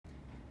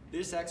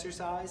This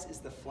exercise is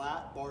the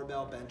flat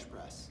barbell bench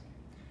press.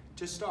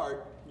 To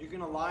start, you're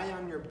going to lie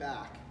on your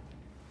back,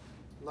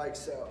 like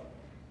so.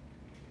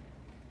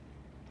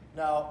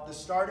 Now, the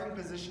starting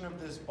position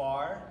of this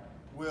bar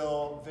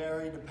will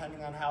vary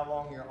depending on how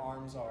long your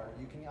arms are.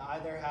 You can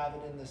either have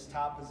it in this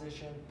top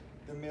position,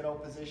 the middle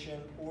position,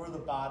 or the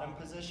bottom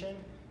position.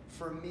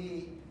 For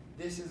me,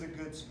 this is a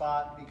good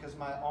spot because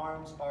my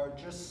arms are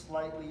just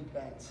slightly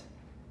bent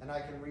and I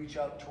can reach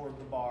up toward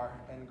the bar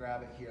and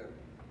grab it here.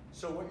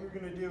 So what you're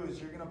going to do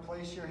is you're going to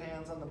place your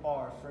hands on the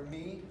bar. For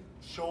me,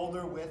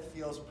 shoulder width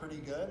feels pretty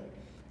good.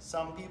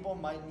 Some people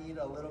might need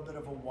a little bit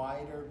of a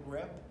wider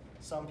grip.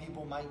 Some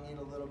people might need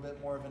a little bit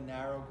more of a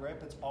narrow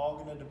grip. It's all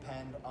going to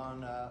depend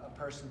on a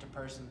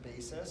person-to-person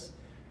basis.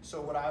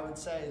 So what I would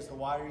say is the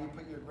wider you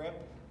put your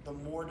grip, the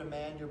more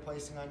demand you're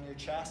placing on your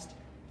chest.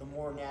 The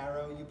more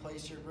narrow you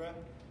place your grip,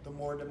 the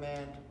more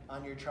demand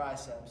on your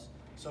triceps.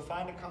 So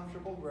find a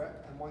comfortable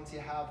grip, and once you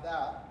have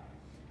that,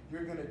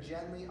 you're going to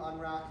gently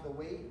unrack the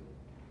weight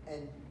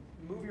and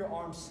move your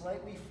arms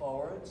slightly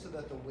forward so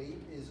that the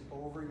weight is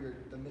over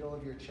the middle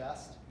of your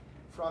chest.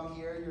 From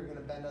here, you're going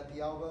to bend at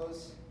the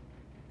elbows,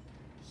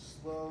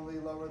 slowly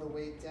lower the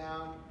weight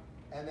down,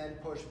 and then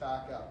push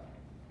back up.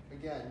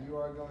 Again, you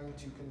are going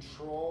to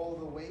control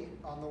the weight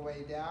on the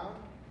way down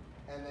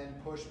and then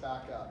push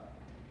back up.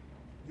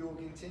 You will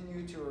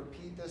continue to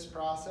repeat this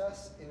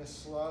process in a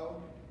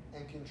slow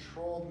and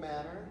controlled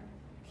manner,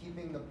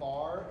 keeping the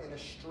bar in a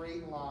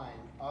straight line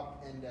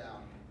up and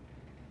down.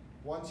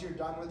 Once you're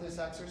done with this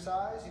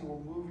exercise, you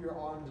will move your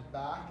arms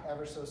back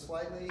ever so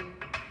slightly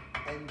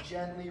and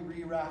gently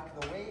re-rack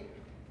the weight.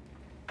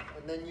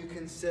 And then you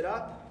can sit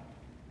up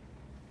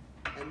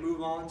and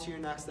move on to your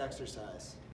next exercise.